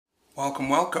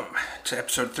Welcome to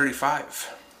episode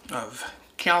 35 of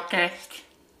Calcast.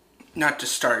 Not to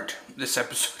start this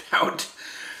episode out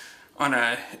on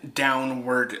a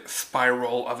downward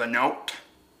spiral of a note,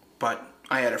 but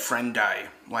I had a friend die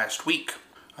last week.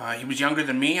 He was younger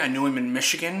than me. I knew him in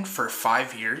Michigan for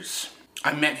 5 years.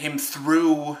 I met him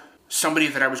through somebody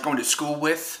that I was going to school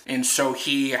with, and so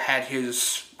he had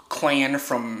his clan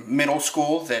from middle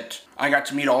school that I got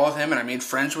to meet all of them, and I made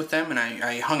friends with them, and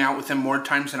I hung out with them more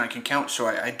times than I can count, so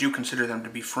I do consider them to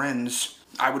be friends.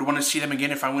 I would want to see them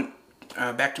again if I went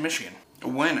back to Michigan.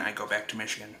 When I go back to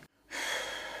Michigan.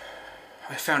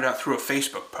 I found out through a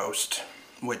Facebook post,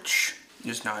 which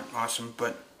is not awesome,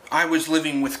 but I was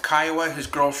living with Kiowa, his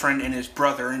girlfriend, and his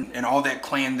brother, and all that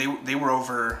clan. They were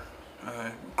over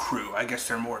crew. I guess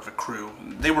they're more of a crew.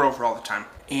 They were over all the time.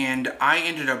 And I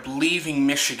ended up leaving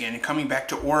Michigan and coming back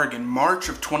to Oregon March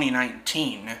of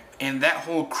 2019. And that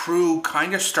whole crew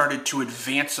kind of started to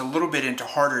advance a little bit into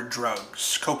harder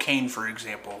drugs. Cocaine, for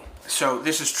example. So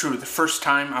this is true. The first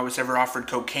time I was ever offered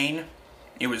cocaine,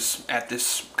 it was at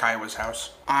this Kiowa's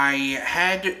house. I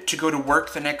had to go to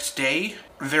work the next day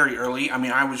very early. I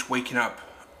mean, I was waking up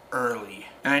early.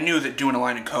 And I knew that doing a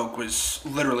line of coke was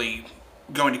literally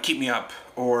going to keep me up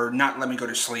or not let me go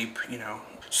to sleep, you know.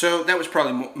 So that was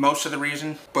probably most of the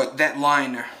reason, but that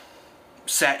line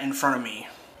sat in front of me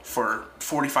for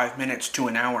 45 minutes to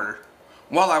an hour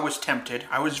while I was tempted.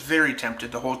 I was very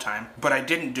tempted the whole time, but I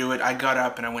didn't do it. I got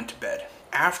up and I went to bed.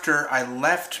 After I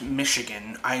left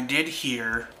Michigan, I did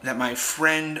hear that my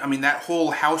friend, that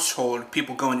whole household,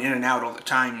 people going in and out all the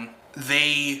time,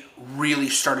 they really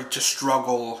started to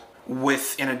struggle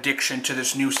with an addiction to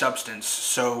this new substance.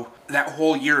 So that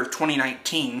whole year of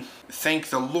 2019, thank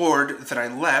the Lord that I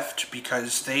left,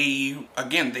 because they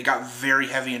got very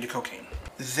heavy into cocaine.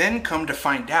 Then come to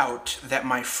find out that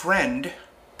my friend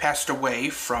passed away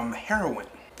from heroin,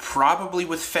 probably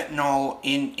with fentanyl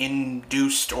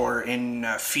induced or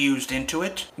infused into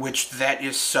it, which that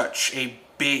is such a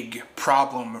big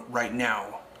problem right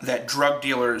now. That drug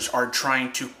dealers are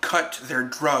trying to cut their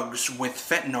drugs with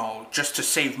fentanyl just to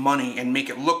save money and make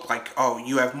it look like, oh,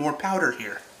 you have more powder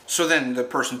here. So then the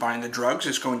person buying the drugs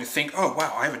is going to think, oh,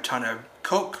 wow, I have a ton of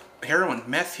coke, heroin,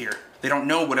 meth here. They don't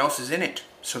know what else is in it.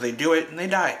 So they do it and they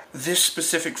die. This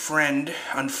specific friend,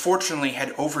 unfortunately,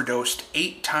 had overdosed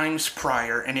 8 times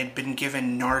prior and had been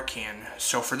given Narcan.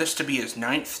 So for this to be his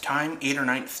 9th time, 8th or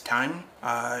 9th time,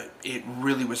 it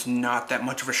really was not that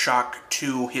much of a shock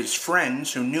to his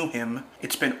friends who knew him.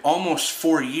 It's been almost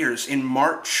 4 years. In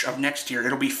March of next year,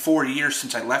 it'll be 4 years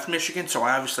since I left Michigan, so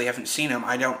I obviously haven't seen him.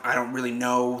 I don't really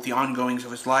know the ongoings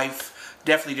of his life.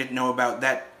 Definitely didn't know about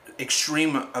that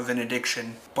extreme of an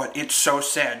addiction, but it's so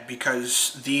sad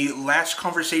because the last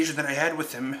conversation that I had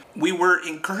with him, we were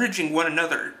encouraging one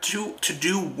another to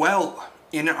do well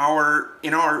in our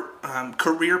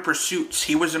career pursuits.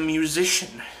 He was a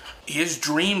musician. His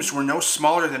dreams were no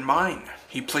smaller than mine.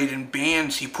 He played in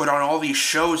bands. He put on all these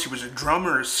shows. He was a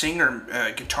drummer, a singer,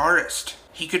 a guitarist.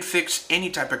 He could fix any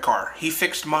type of car. He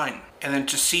fixed mine. And then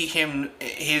to see him,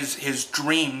 his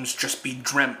dreams just be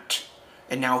dreamt,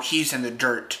 and now he's in the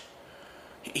dirt.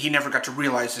 He never got to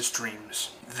realize his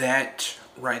dreams. That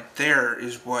right there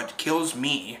is what kills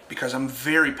me, because I'm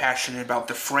very passionate about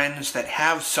the friends that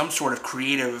have some sort of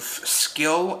creative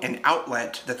skill and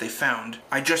outlet that they found.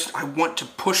 I want to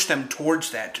push them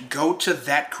towards that. Go to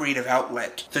that creative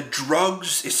outlet. The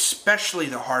drugs, especially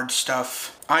the hard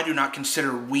stuff, I do not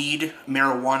consider weed,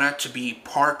 marijuana to be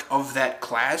part of that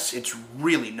class. It's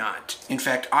really not. In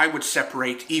fact, I would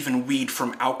separate even weed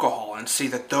from alcohol and say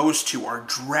that those two are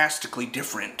drastically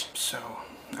different. So,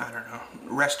 I don't know.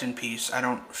 Rest in peace. I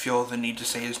don't feel the need to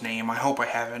say his name. I hope I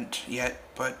haven't yet,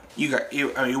 but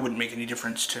it wouldn't make any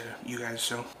difference to you guys,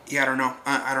 so. Yeah, I don't know.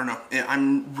 I don't know.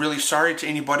 I'm really sorry to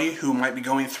anybody who might be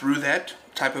going through that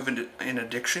type of an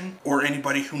addiction, or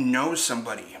anybody who knows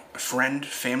somebody, a friend,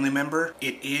 family member.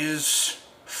 It is,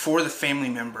 for the family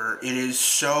member, it is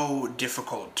so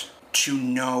difficult to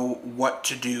know what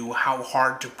to do, how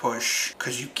hard to push,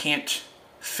 because you can't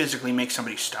physically make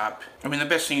somebody stop. The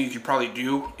best thing you could probably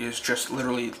do is just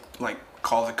literally,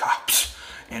 call the cops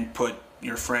and put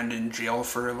your friend in jail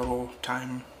for a little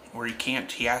time, or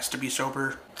he has to be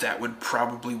sober. That would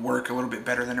probably work a little bit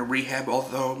better than a rehab,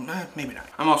 although, maybe not.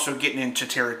 I'm also getting into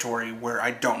territory where I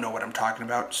don't know what I'm talking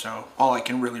about, so all I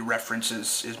can really reference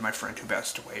is my friend who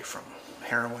passed away from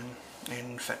heroin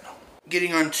and fentanyl.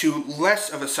 Getting on to less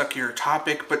of a suckier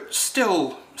topic, but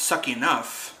still sucky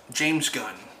enough, James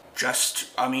Gunn.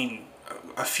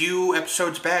 A few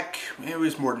episodes back, it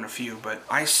was more than a few, but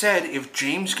I said if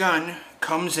James Gunn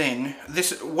comes in,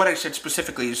 what I said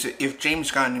specifically is if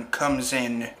James Gunn comes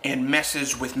in and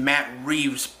messes with Matt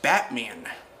Reeves' Batman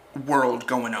world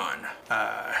going on,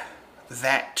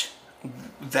 that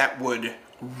would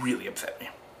really upset me.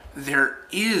 There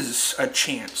is a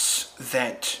chance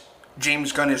that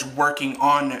James Gunn is working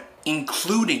on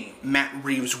including Matt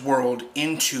Reeves' world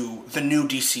into the new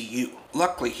DCU.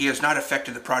 Luckily, he has not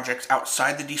affected the projects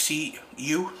outside the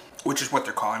DCU, which is what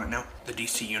they're calling it now, the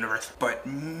DC Universe. But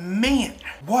man,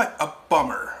 what a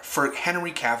bummer for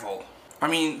Henry Cavill. I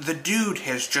mean, the dude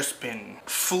has just been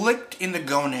flicked in the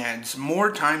gonads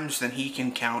more times than he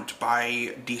can count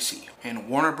by DC. And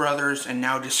Warner Brothers and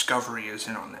now Discovery is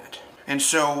in on that. And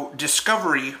so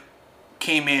Discovery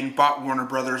came in, bought Warner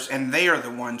Brothers, and they are the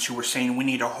ones who were saying we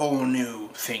need a whole new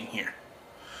thing here.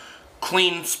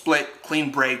 Clean split,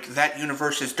 clean break, that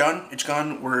universe is done, it's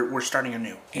gone, we're starting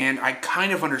anew. And I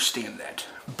kind of understand that.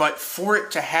 But for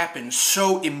it to happen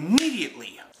so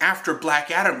immediately after Black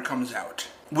Adam comes out,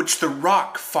 which The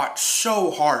Rock fought so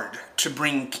hard to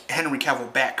bring Henry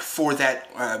Cavill back for that,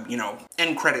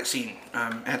 end credit scene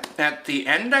at the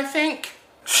end, I think?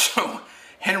 So,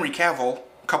 Henry Cavill,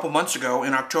 a couple months ago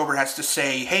in October, has to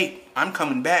say, hey, I'm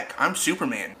coming back, I'm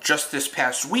Superman. Just this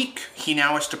past week, he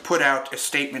now has to put out a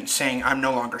statement saying, I'm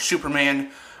no longer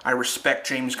Superman, I respect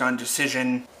James Gunn's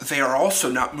decision. They are also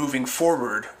not moving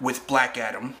forward with Black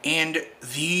Adam, and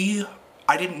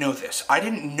I didn't know this. I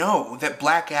didn't know that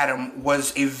Black Adam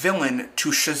was a villain to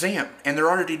Shazam, and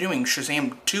they're already doing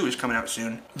Shazam 2 is coming out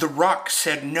soon. The Rock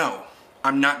said, no,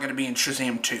 I'm not going to be in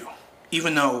Shazam 2.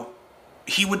 Even though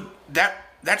he would,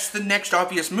 that's the next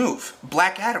obvious move.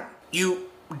 Black Adam. You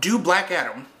do Black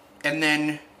Adam, and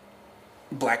then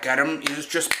Black Adam is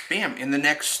just, bam, in the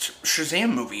next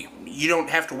Shazam movie. You don't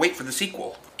have to wait for the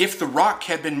sequel. If The Rock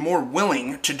had been more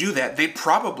willing to do that, they'd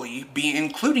probably be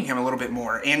including him a little bit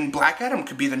more. And Black Adam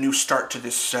could be the new start to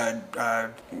this,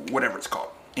 whatever it's called.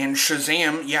 And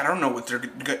Shazam, yeah, I don't know what they're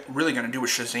really going to do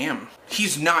with Shazam.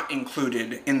 He's not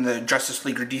included in the Justice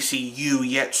League or DCU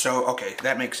yet, so, okay,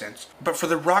 that makes sense. But for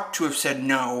The Rock to have said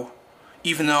no,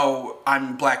 even though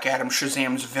I'm Black Adam,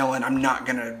 Shazam's villain, I'm not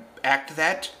going to act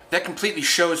that completely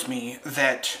shows me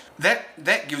that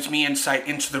gives me insight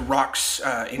into The Rock's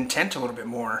intent a little bit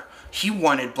more. He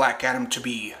wanted Black Adam to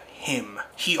be him.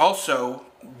 He also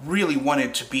really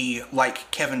wanted to be like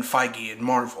Kevin Feige in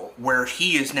Marvel, where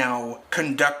he is now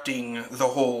conducting the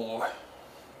whole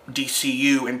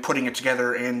DCU and putting it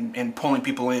together and pulling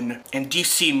people in. And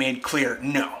DC made clear,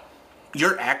 no,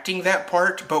 you're acting that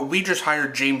part, but we just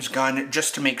hired James Gunn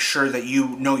just to make sure that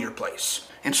you know your place.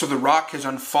 And so The Rock has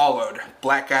unfollowed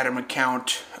Black Adam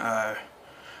account,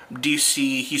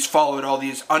 DC, he's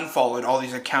unfollowed all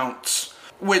these accounts,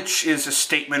 which is a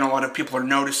statement a lot of people are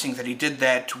noticing that he did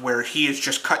that, where he has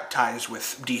just cut ties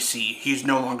with DC. He's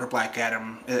no longer Black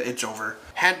Adam, it's over.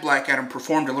 Had Black Adam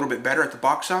performed a little bit better at the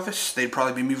box office, they'd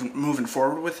probably be moving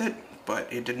forward with it,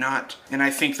 but it did not. And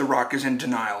I think The Rock is in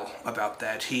denial about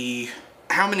that.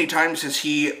 How many times has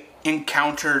he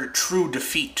encountered true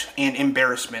defeat and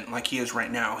embarrassment like he is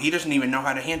right now? He doesn't even know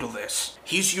how to handle this.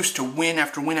 He's used to win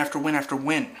after win after win after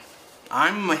win.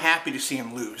 I'm happy to see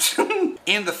him lose.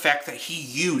 And the fact that he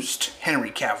used Henry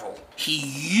Cavill. He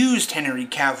used Henry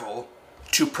Cavill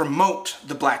to promote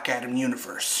the Black Adam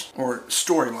universe. Or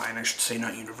storyline, I should say,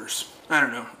 not universe. I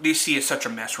don't know. DC is such a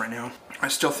mess right now. I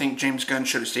still think James Gunn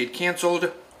should have stayed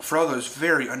canceled for all those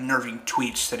very unnerving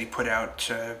tweets that he put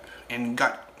out and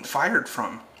got fired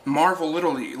from. Marvel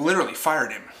literally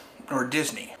fired him, or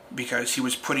Disney, because he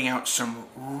was putting out some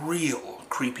real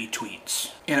creepy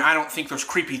tweets. And I don't think those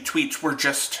creepy tweets were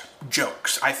just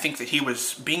jokes. I think that he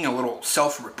was being a little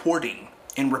self-reporting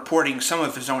and reporting some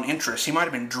of his own interests. He might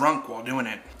have been drunk while doing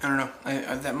it. I don't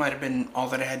know. That might have been all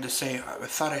that I had to say. I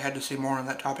thought I had to say more on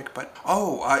that topic, but...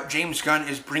 James Gunn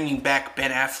is bringing back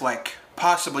Ben Affleck,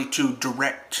 possibly to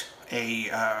direct a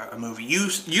movie. You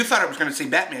thought I was going to say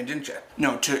Batman, didn't you?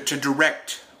 No, to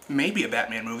direct maybe a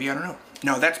Batman movie, I don't know.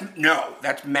 No,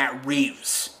 that's Matt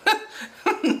Reeves.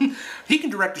 He can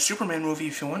direct a Superman movie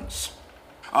if he wants.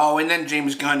 Oh, and then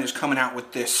James Gunn is coming out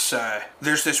with this,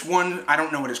 there's this one, I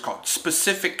don't know what it's called,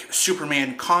 specific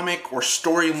Superman comic or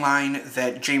storyline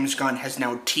that James Gunn has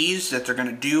now teased that they're going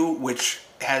to do, which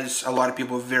has a lot of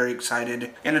people very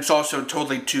excited. And it's also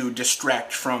totally to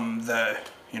distract from the,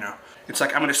 it's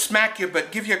like, I'm going to smack you,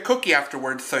 but give you a cookie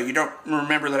afterwards so you don't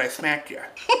remember that I smacked you.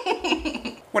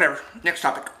 Whatever, next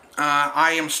topic.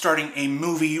 I am starting a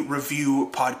movie review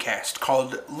podcast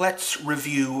called Let's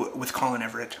Review with Colin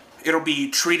Everett. It'll be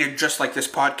treated just like this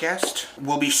podcast.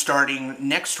 We'll be starting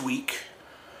next week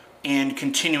and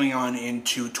continuing on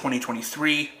into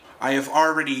 2023. I have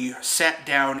already sat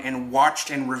down and watched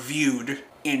and reviewed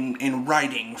in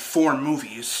writing 4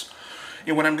 movies.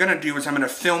 And what I'm going to do is I'm going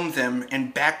to film them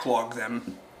and backlog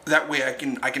them. That way I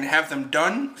can have them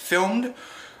done, filmed,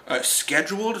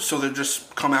 scheduled, so they'll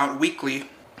just come out weekly.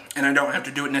 And I don't have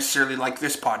to do it necessarily like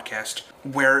this podcast,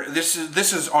 where this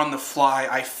is on the fly.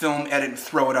 I film, edit, and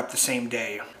throw it up the same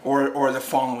day, or the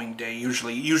following day.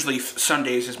 Usually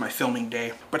Sundays is my filming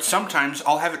day. But sometimes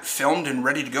I'll have it filmed and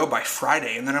ready to go by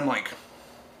Friday, and then I'm like,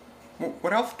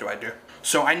 what else do I do?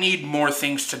 So I need more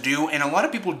things to do, and a lot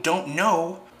of people don't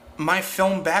know my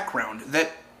film background.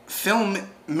 That film,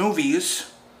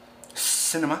 movies,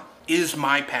 cinema is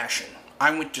my passion.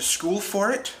 I went to school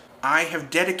for it. I have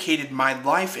dedicated my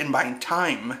life and my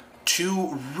time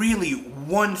to really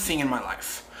one thing in my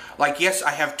life. Like, yes,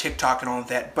 I have TikTok and all of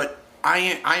that, but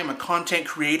I am a content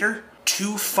creator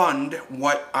to fund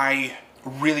what I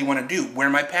really want to do,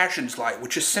 where my passions lie,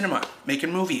 which is cinema,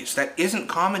 making movies. That isn't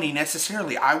comedy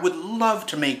necessarily. I would love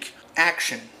to make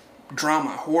action, drama,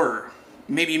 horror,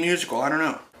 maybe a musical, I don't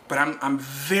know. But I'm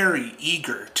very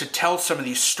eager to tell some of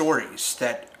these stories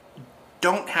that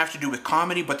don't have to do with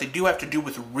comedy, but they do have to do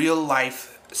with real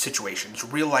life situations,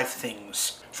 real life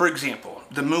things. For example,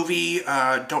 the movie,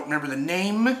 don't remember the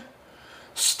name,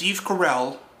 Steve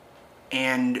Carell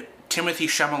and Timothy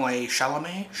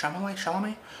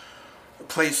Chalamet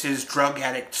plays his drug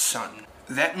addict son.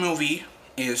 That movie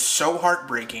is so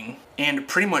heartbreaking and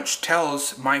pretty much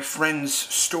tells my friend's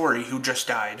story who just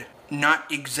died.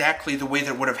 Not exactly the way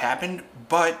that would have happened,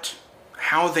 but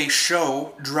how they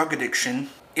show drug addiction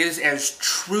is as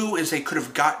true as they could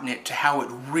have gotten it to how it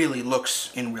really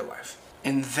looks in real life.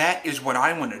 And that is what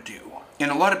I want to do.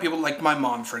 And a lot of people, like my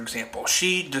mom, for example,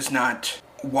 she does not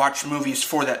watch movies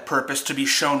for that purpose, to be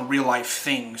shown real life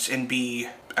things and be,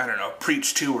 I don't know,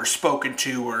 preached to or spoken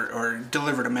to or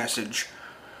delivered a message.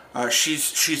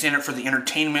 She's in it for the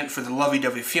entertainment, for the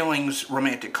lovey-dovey feelings,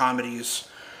 romantic comedies.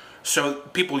 So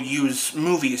people use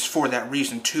movies for that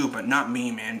reason too, but not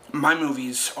me, man. My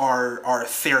movies are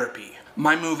therapy.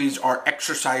 My movies are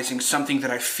exercising something that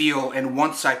I feel, and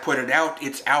once I put it out,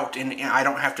 it's out, and I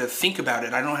don't have to think about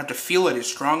it. I don't have to feel it as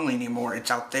strongly anymore. It's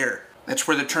out there. That's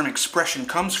where the term expression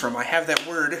comes from. I have that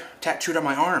word tattooed on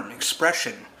my arm,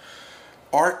 expression.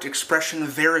 Art, expression,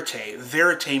 verite.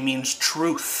 Verite means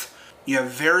truth. You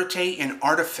have verite and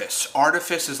artifice.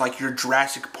 Artifice is like your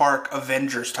Jurassic Park,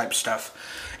 Avengers type stuff.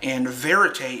 And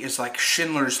verite is like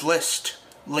Schindler's List,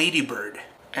 Lady Bird,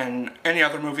 and any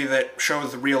other movie that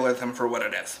shows the realism for what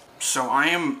it is. So I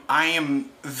am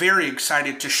very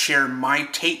excited to share my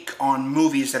take on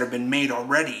movies that have been made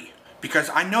already, because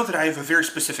I know that I have a very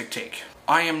specific take.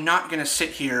 I am not going to sit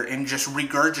here and just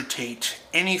regurgitate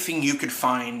anything you could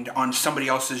find on somebody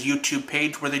else's YouTube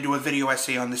page where they do a video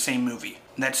essay on the same movie.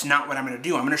 That's not what I'm going to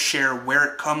do. I'm going to share where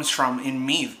it comes from in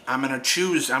me. I'm going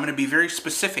to be very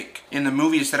specific in the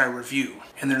movies that I review.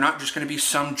 And they're not just going to be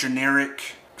some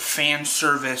generic fan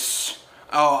service,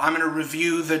 oh, I'm going to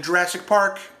review the Jurassic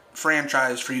Park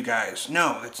franchise for you guys.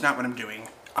 No, that's not what I'm doing.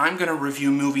 I'm going to review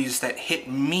movies that hit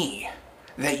me,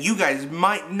 that you guys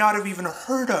might not have even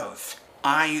heard of.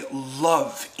 I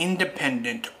love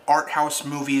independent art house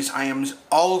movies. I am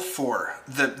all for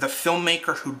the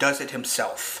filmmaker who does it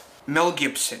himself. Mel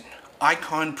Gibson,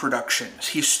 Icon Productions,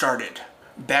 he started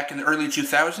back in the early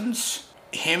 2000s.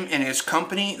 Him and his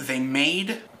company, they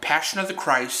made Passion of the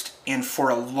Christ, and for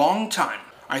a long time,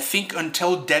 I think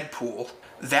until Deadpool,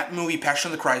 that movie,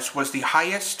 Passion of the Christ, was the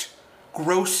highest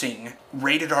grossing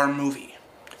rated R movie.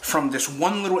 From this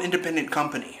one little independent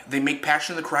company, they make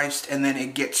Passion of the Christ, and then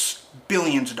it gets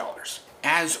billions of dollars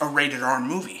as a rated R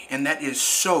movie, and that is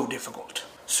so difficult.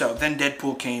 So then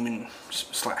Deadpool came and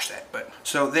slashed that,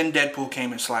 then Deadpool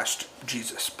came and slashed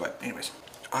Jesus, but anyways.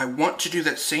 I want to do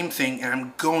that same thing, and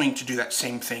I'm going to do that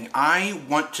same thing. I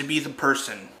want to be the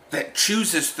person that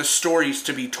chooses the stories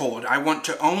to be told. I want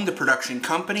to own the production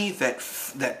company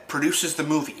that produces the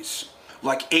movies.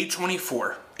 Like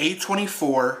A24.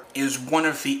 A24 is one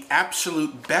of the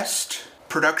absolute best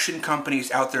production companies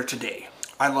out there today.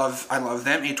 I love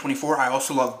them, A24. I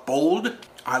also love Bold.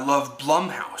 I love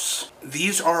Blumhouse.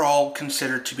 These are all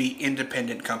considered to be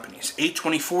independent companies.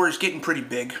 A24 is getting pretty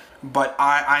big, but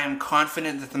I am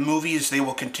confident that the movies they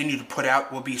will continue to put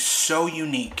out will be so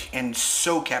unique and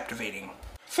so captivating.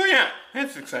 So yeah,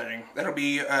 it's exciting. That'll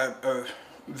be a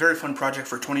very fun project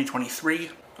for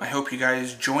 2023. I hope you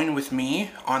guys join with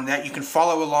me on that. You can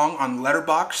follow along on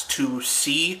Letterboxd to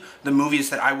see the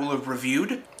movies that I will have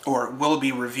reviewed or will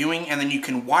be reviewing, and then you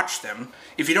can watch them.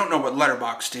 If you don't know what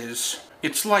Letterboxd is,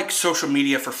 it's like social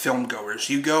media for film goers.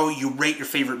 You go, you rate your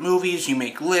favorite movies, you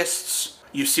make lists,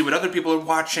 You see what other people are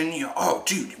watching. You know, oh,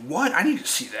 dude, what? I need to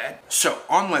see that. So,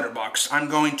 on Letterboxd, I'm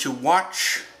going to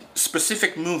watch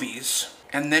specific movies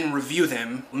and then review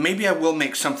them. Maybe I will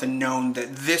make something known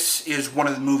that this is one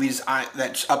of the movies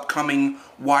that's upcoming.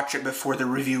 Watch it before the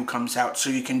review comes out so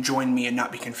you can join me and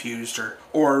not be confused,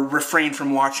 or refrain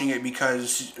from watching it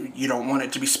because you don't want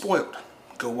it to be spoiled.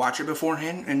 Go watch it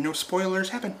beforehand and no spoilers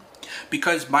happen.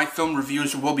 Because my film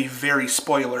reviews will be very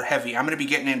spoiler heavy. I'm going to be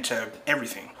getting into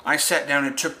everything. I sat down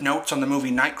and took notes on the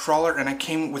movie Nightcrawler, and I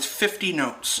came with 50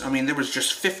 notes. I mean, there was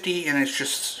just 50, and it's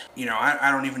just, you know,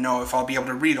 I don't even know if I'll be able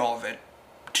to read all of it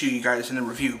to you guys in the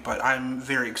review, but I'm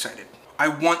very excited. I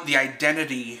want the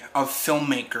identity of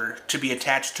filmmaker to be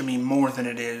attached to me more than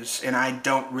it is, and I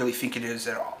don't really think it is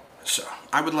at all. So,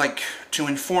 I would like to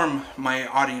inform my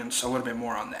audience a little bit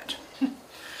more on that.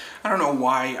 I don't know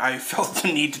why I felt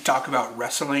the need to talk about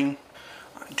wrestling.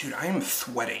 Dude, I am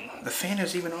sweating. The fan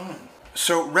is even on.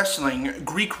 So wrestling,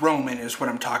 Greek-Roman is what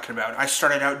I'm talking about. I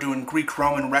started out doing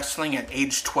Greek-Roman wrestling at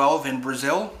age 12 in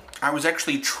Brazil. I was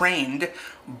actually trained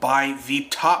by the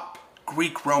top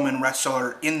Greek-Roman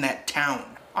wrestler in that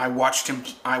town. I watched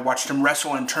him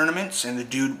wrestle in tournaments, and the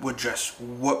dude would just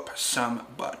whoop some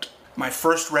butt. My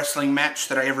first wrestling match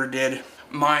that I ever did,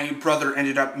 my brother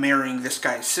ended up marrying this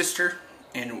guy's sister.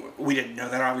 And we didn't know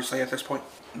that, obviously, at this point.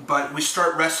 But we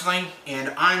start wrestling,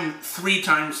 and I'm 3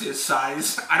 times his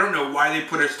size. I don't know why they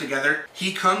put us together.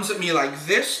 He comes at me like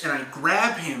this, and I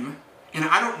grab him, and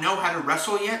I don't know how to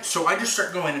wrestle yet, so I just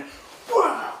start going,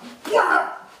 wah,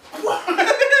 wah, wah.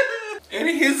 And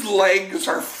his legs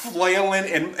are flailing,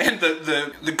 and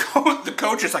the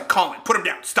coach is like, Colin, put him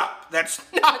down, stop.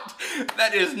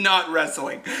 That is not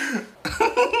wrestling.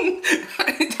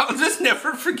 I'll just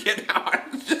never forget how I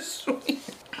was just sweet.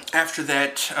 After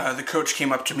that, the coach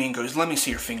came up to me and goes, let me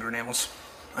see your fingernails.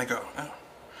 I go, oh,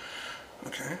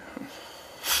 okay.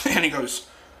 And he goes,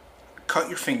 cut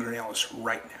your fingernails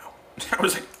right now. I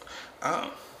was like,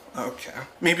 oh, okay.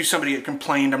 Maybe somebody had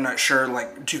complained, I'm not sure,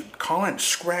 like, dude, Colin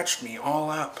scratched me all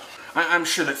up. I'm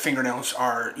sure that fingernails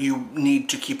you need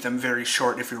to keep them very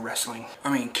short if you're wrestling.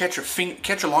 I mean, catch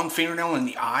a long fingernail in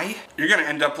the eye, you're gonna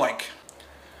end up like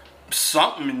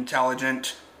something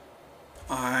intelligent.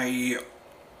 I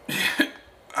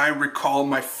recall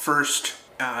my first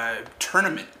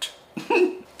tournament.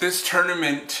 This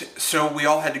tournament, so we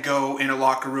all had to go in a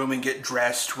locker room and get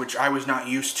dressed, which I was not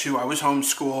used to. I was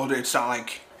homeschooled. It's not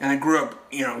like, and I grew up,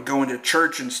 you know, going to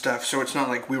church and stuff, so it's not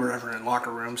like we were ever in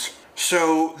locker rooms.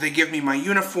 So they give me my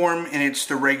uniform, and it's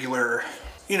the regular,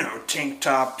 you know, tank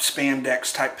top,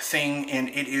 spandex type thing, and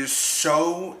it is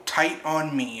so tight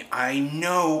on me. I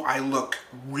know I look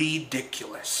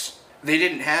ridiculous. They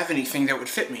didn't have anything that would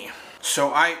fit me.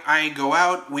 So I go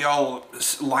out, we all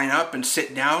line up and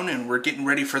sit down, and we're getting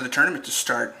ready for the tournament to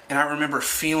start. And I remember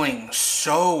feeling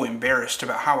so embarrassed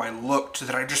about how I looked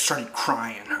that I just started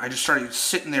crying. I just started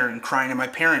sitting there and crying, and my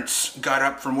parents got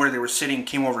up from where they were sitting,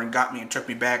 came over and got me and took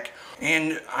me back.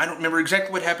 And I don't remember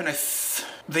exactly what happened.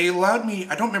 They allowed me,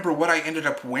 I don't remember what I ended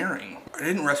up wearing. I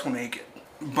didn't wrestle naked.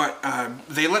 But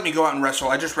they let me go out and wrestle.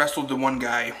 I just wrestled the one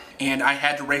guy, and I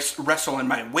had to wrestle in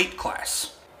my weight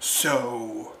class.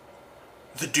 So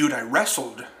the dude I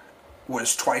wrestled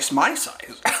was twice my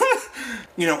size.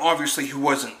 You know, obviously he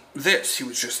wasn't this, he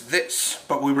was just this,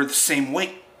 but we were the same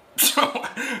weight. So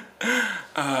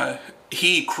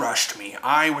he crushed me.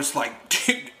 I was like,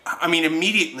 dude, I mean,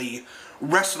 immediately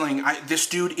wrestling, this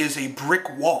dude is a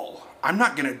brick wall. I'm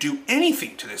not gonna do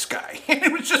anything to this guy. And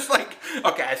it was just like,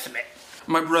 okay, I submit.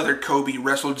 My brother Kobe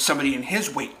wrestled somebody in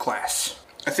his weight class.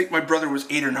 I think my brother was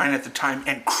 8 or 9 at the time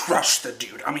and crushed the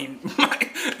dude. I mean,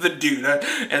 the dude,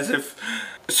 as if...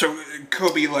 So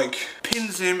Kobe, like,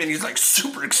 pins him and he's, like,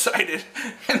 super excited.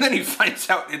 And then he finds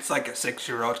out it's, like, a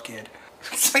 6-year-old kid.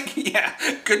 It's like, yeah,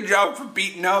 good job for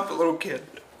beating up a little kid.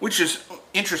 Which is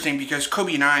interesting because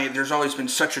Kobe and I, there's always been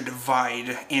such a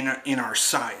divide in our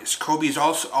size. Kobe's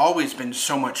also always been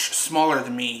so much smaller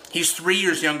than me. He's 3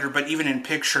 years younger, but even in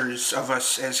pictures of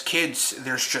us as kids,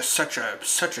 there's just such a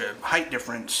height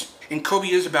difference. And Kobe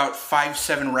is about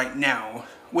 5'7" right now,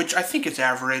 which I think is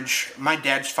average. My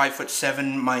dad's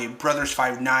 5'7", my brother's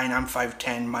 5'9", I'm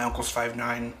 5'10", my uncle's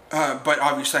 5'9". But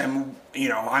obviously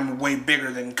I'm way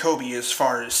bigger than Kobe as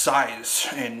far as size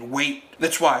and weight.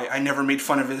 That's why I never made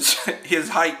fun of his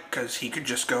height, because he could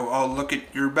just go, oh, look at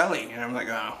your belly. And I'm like,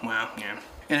 oh, well, yeah.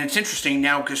 And it's interesting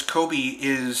now because Kobe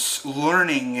is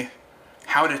learning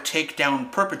how to take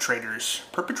down perpetrators.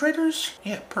 Perpetrators?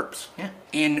 Yeah, perps, yeah.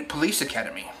 In police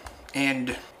academy.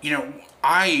 And, you know,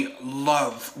 I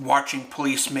love watching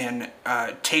policemen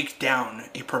take down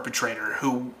a perpetrator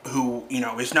who, you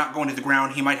know, is not going to the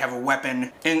ground. He might have a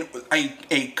weapon. And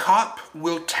a cop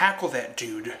will tackle that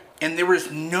dude. And there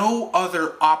is no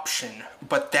other option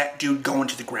but that dude going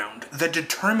to the ground. The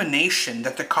determination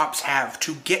that the cops have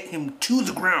to get him to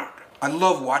the ground. I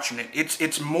love watching it.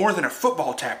 It's more than a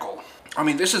football tackle. I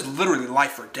mean, this is literally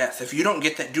life or death. If you don't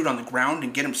get that dude on the ground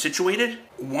and get him situated,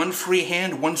 one free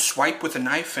hand, one swipe with a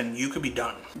knife, and you could be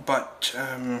done. But,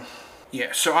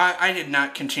 yeah, so I did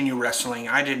not continue wrestling.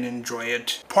 I didn't enjoy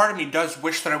it. Part of me does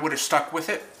wish that I would have stuck with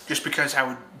it, just because I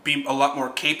would be a lot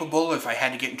more capable if I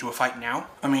had to get into a fight now.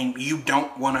 I mean, you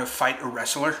don't want to fight a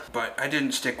wrestler, but I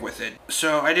didn't stick with it.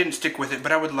 So I didn't stick with it,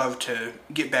 but I would love to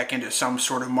get back into some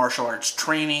sort of martial arts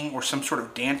training or some sort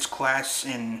of dance class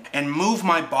and move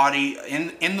my body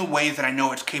in the way that I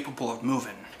know it's capable of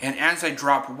moving. And as I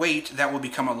drop weight, that will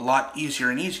become a lot easier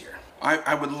and easier.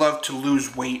 I would love to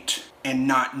lose weight and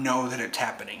not know that it's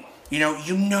happening. You know,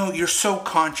 you're so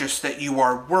conscious that you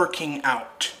are working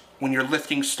out when you're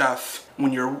lifting stuff,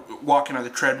 when you're walking on the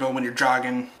treadmill, when you're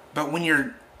jogging. But when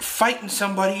you're fighting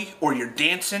somebody or you're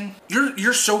dancing,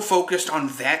 you're so focused on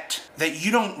that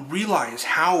you don't realize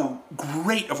how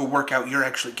great of a workout you're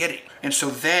actually getting. And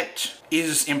so that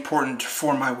is important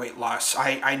for my weight loss.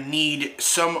 I need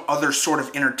some other sort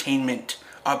of entertainment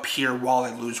up here while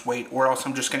I lose weight, or else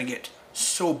I'm just going to get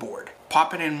so bored.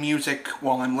 Popping in music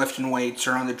while I'm lifting weights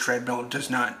or on the treadmill does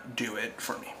not do it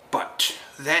for me. But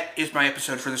that is my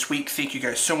episode for this week. Thank you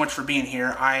guys so much for being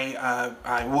here.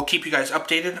 I will keep you guys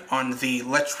updated on the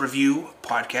Let's Review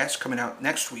podcast coming out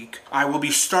next week. I will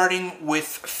be starting with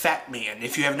Fat Man.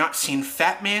 If you have not seen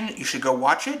Fat Man, you should go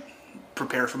watch it.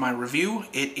 Prepare for my review.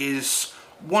 It is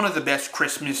one of the best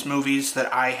Christmas movies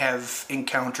that I have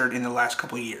encountered in the last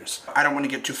couple of years. I don't want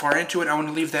to get too far into it. I want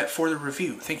to leave that for the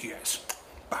review. Thank you guys.